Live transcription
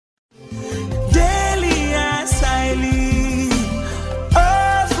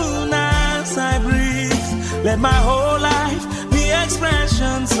Let my whole life be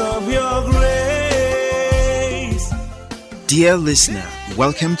expressions of your grace. Dear listener,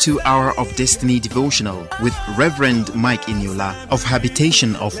 welcome to Hour of Destiny Devotional with Reverend Mike Eniola of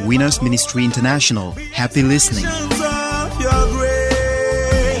Habitation of Winners Ministry International. Happy listening. Of your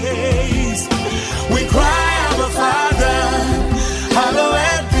grace. We cry, Abba Father,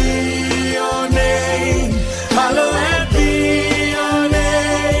 hallowed be your name. Hallowed be your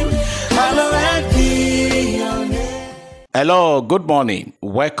name. Hallowed be your name. Hello, good morning.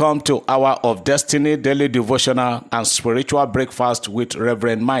 Welcome to Hour of Destiny Daily Devotional and Spiritual Breakfast with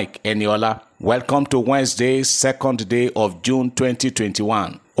Reverend Mike Eniola. Welcome to Wednesday, 2nd day of June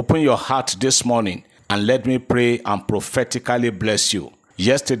 2021. Open your heart this morning and let me pray and prophetically bless you.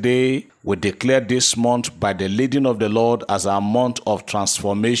 Yesterday, we declared this month by the leading of the Lord as a month of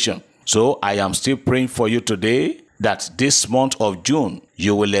transformation. So I am still praying for you today that this month of June,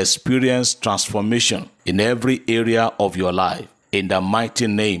 you will experience transformation in every area of your life. In the mighty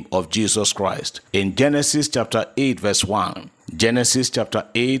name of Jesus Christ. In Genesis chapter 8 verse 1. Genesis chapter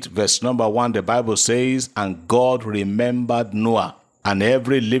 8 verse number 1, the Bible says, "And God remembered Noah and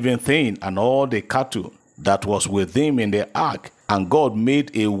every living thing and all the cattle that was with him in the ark. And God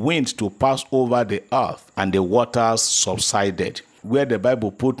made a wind to pass over the earth, and the waters subsided." Where the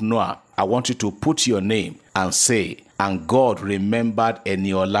Bible put Noah, I want you to put your name and say, "And God remembered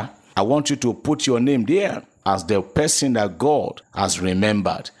Eniola." I want you to put your name there as the person that God has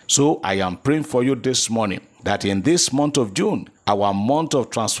remembered. So I am praying for you this morning that in this month of June, our month of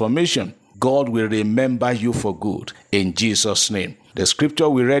transformation, God will remember you for good in Jesus' name. The scripture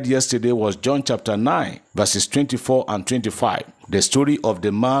we read yesterday was John chapter 9, verses 24 and 25. The story of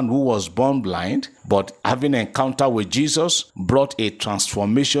the man who was born blind, but having an encounter with Jesus, brought a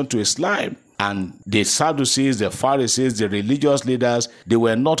transformation to his life. And the Sadducees, the Pharisees, the religious leaders, they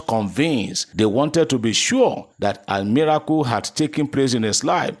were not convinced. They wanted to be sure that a miracle had taken place in his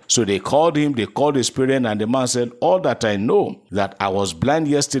life. So they called him, they called his parents, and the man said, "All that I know, that I was blind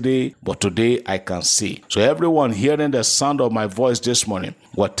yesterday, but today I can see." So everyone hearing the sound of my voice this morning,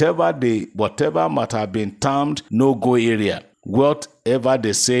 whatever might have been termed no-go area, whatever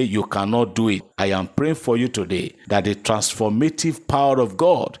they say, you cannot do it. I am praying for you today that the transformative power of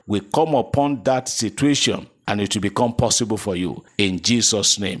God will come upon that situation and it will become possible for you in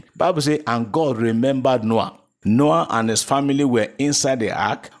Jesus' name. Bible says, "And God remembered Noah." Noah and his family were inside the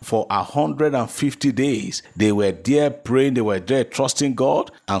ark for 150 days. They were there praying, they were there trusting God,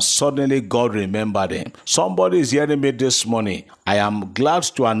 and suddenly God remembered them. Somebody is hearing me this morning. I am glad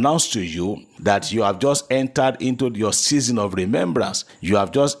to announce to you that you have just entered into your season of remembrance. You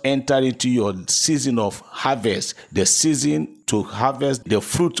have just entered into your season of harvest, the season to harvest the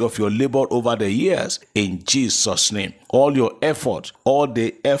fruit of your labor over the years in Jesus' name. All your effort, all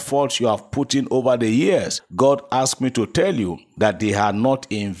the efforts you have put in over the years, God asked me to tell you that they are not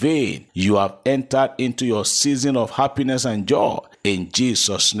in vain. You have entered into your season of happiness and joy in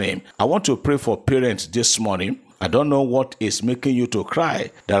Jesus' name. I want to pray for parents this morning. I don't know what is making you to cry.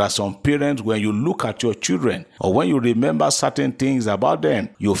 There are some parents, when you look at your children or when you remember certain things about them,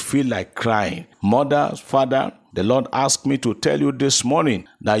 you feel like crying. Mother, father, the Lord asked me to tell you this morning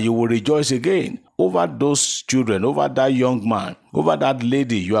that you will rejoice again over those children, over that young man, over that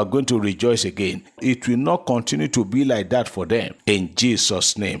lady. You are going to rejoice again. It will not continue to be like that for them in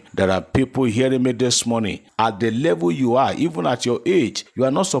Jesus' name. There are people hearing me this morning. At the level you are, even at your age, you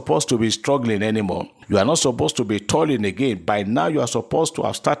are not supposed to be struggling anymore. You are not supposed to be toiling again. By now, you are supposed to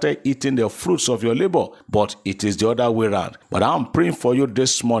have started eating the fruits of your labor, but it is the other way around. But I'm praying for you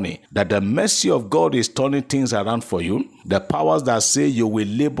this morning that the mercy of God is turning things around for you. The powers that say you will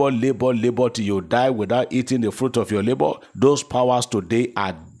labor till you die without eating the fruit of your labor, those powers today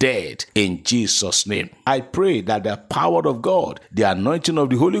are dead in Jesus' name. I pray that the power of God, the anointing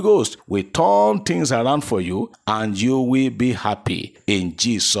of the Holy Ghost, will turn things around for you and you will be happy in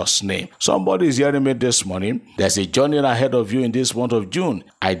Jesus' name. Somebody is hearing me this morning. There's a journey ahead of you in this month of June.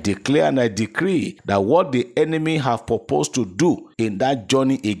 I declare and I decree that what the enemy have proposed to do in that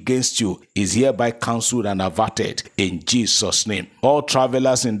journey against you is hereby cancelled and averted in Jesus' name. All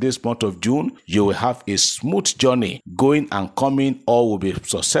travelers in this month of June, you will have a smooth journey. Going and coming, all will be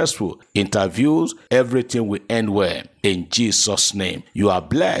successful. Interviews, everything will end well in Jesus' name. You are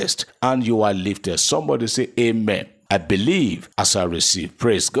blessed and you are lifted. Somebody say amen. I believe as I receive.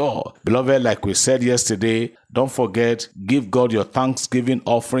 Praise God. Beloved, like we said yesterday, don't forget, give God your thanksgiving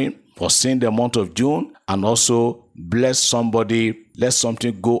offering for seeing the month of June, and also bless somebody. Let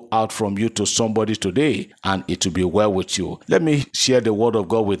something go out from you to somebody today, and it will be well with you. Let me share the word of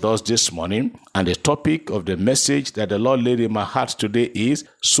God with us this morning. And the topic of the message that the Lord laid in my heart today is,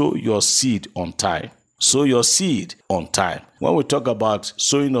 sow your seed on time. Sow your seed on time. When we talk about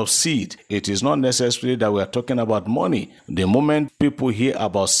sowing of seed, it is not necessarily that we are talking about money. The moment people hear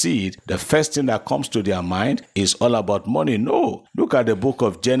about seed, the first thing that comes to their mind is all about money. No. Look at the book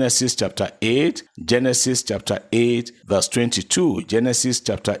of Genesis chapter 8. Genesis chapter 8 verse 22. Genesis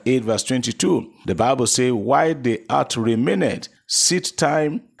chapter 8 verse 22. The Bible says, while the earth remaineth, seed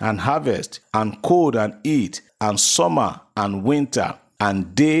time and harvest, and cold and heat, and summer and winter,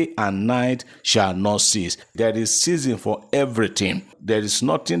 and day and night shall not cease. There is season for everything. There is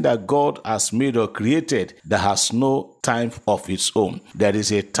nothing that God has made or created that has no time of its own. There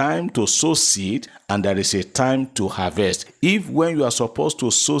is a time to sow seed and there is a time to harvest. If when you are supposed to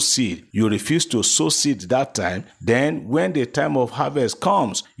sow seed, you refuse to sow seed that time, then when the time of harvest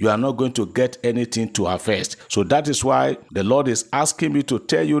comes, you are not going to get anything to harvest. So that is why the Lord is asking me to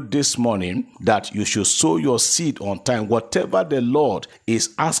tell you this morning that you should sow your seed on time. Whatever the Lord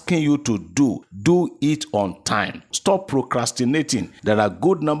is asking you to do it on time. Stop procrastinating. There are a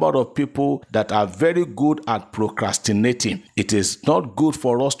good number of people that are very good at procrastinating. It is not good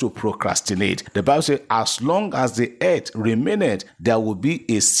for us to procrastinate. The Bible says, as long as the earth remaineth, there will be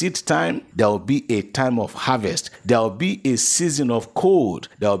a seed time, there will be a time of harvest, there will be a season of cold,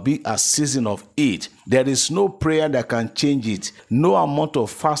 there will be a season of heat. There is no prayer that can change it, no amount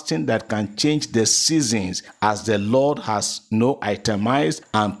of fasting that can change the seasons, as the Lord has itemized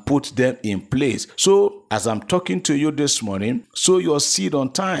and put them in place. So, as I'm talking to you this morning, sow your seed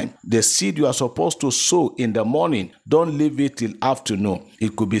on time. The seed you are supposed to sow in the morning, don't leave it till afternoon.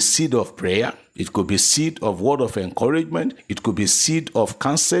 It could be seed of prayer. It could be seed of word of encouragement. It could be seed of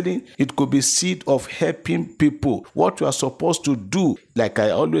counseling. It could be seed of helping people. What you are supposed to do, like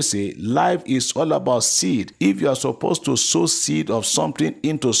I always say, life is all about seed. If you are supposed to sow seed of something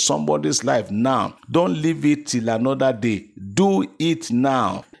into somebody's life now, don't leave it till another day. Do it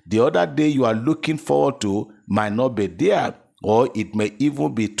now. The other day you are looking forward to might not be there, or it may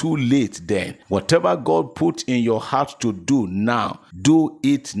even be too late then. Whatever God put in your heart to do now, do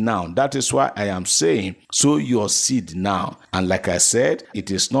it now. That is why I am saying, sow your seed now. And like I said,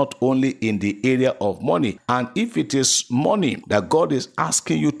 it is not only in the area of money. And if it is money that God is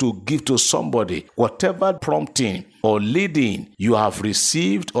asking you to give to somebody, whatever prompting or leading you have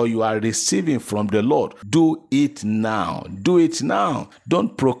received or you are receiving from the Lord, do it now. Do it now.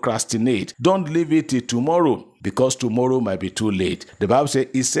 Don't procrastinate. Don't leave it till tomorrow, because tomorrow might be too late. The Bible says,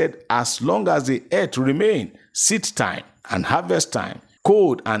 it said, as long as the earth remain, seed time and harvest time,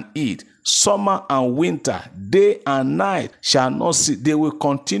 cold and heat, summer and winter, day and night shall not cease. They will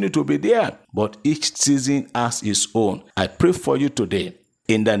continue to be there, but each season has its own. I pray for you today,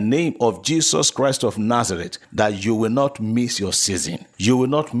 in the name of Jesus Christ of Nazareth, that you will not miss your season. You will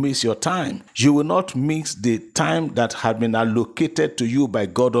not miss your time. You will not miss the time that had been allocated to you by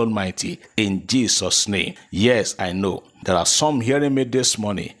God Almighty, in Jesus' name. Yes, I know there are some hearing me this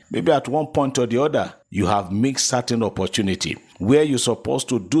morning. Maybe at one point or the other, you have missed certain opportunity. Where you're supposed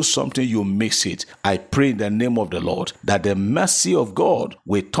to do something, you miss it. I pray in the name of the Lord that the mercy of God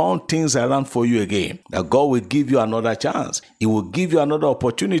will turn things around for you again. That God will give you another chance. He will give you another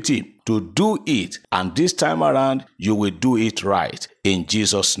opportunity to do it. And this time around, you will do it right. In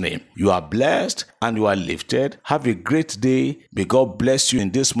Jesus' name. You are blessed and you are lifted. Have a great day. May God bless you in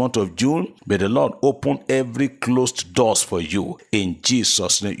this month of June. May the Lord open every closed doors for you. In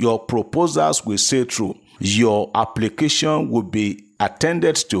Jesus' name. Your proposals will sail through. Your application will be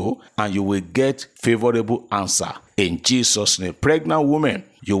attended to and you will get favorable answer. In Jesus' name. Pregnant women,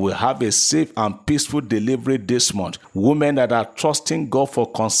 you will have a safe and peaceful delivery this month. Women that are trusting God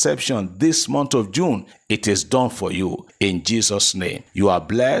for conception this month of June, it is done for you. In Jesus' name. You are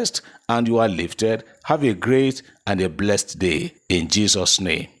blessed and you are lifted. Have a great and a blessed day. In Jesus'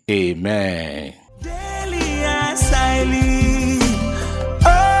 name. Amen. Daily as I live,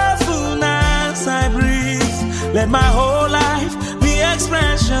 often as I breathe, let my whole life be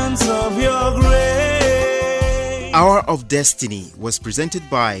expressions of your grace. Hour of Destiny was presented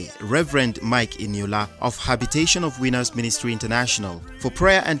by Reverend Mike Eniola of Habitation of Winners Ministry International. For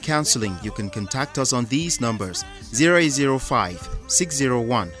prayer and counseling, you can contact us on these numbers: 0805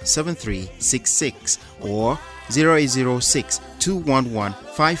 601 7366 or 0806 211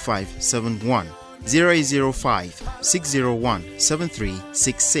 5571. 0805 601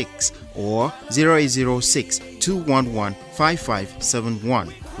 7366 or 0806 211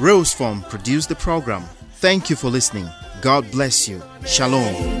 5571. Rose Form produced the program. Thank you for listening. God bless you.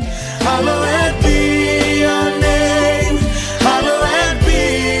 Shalom. Hallowed be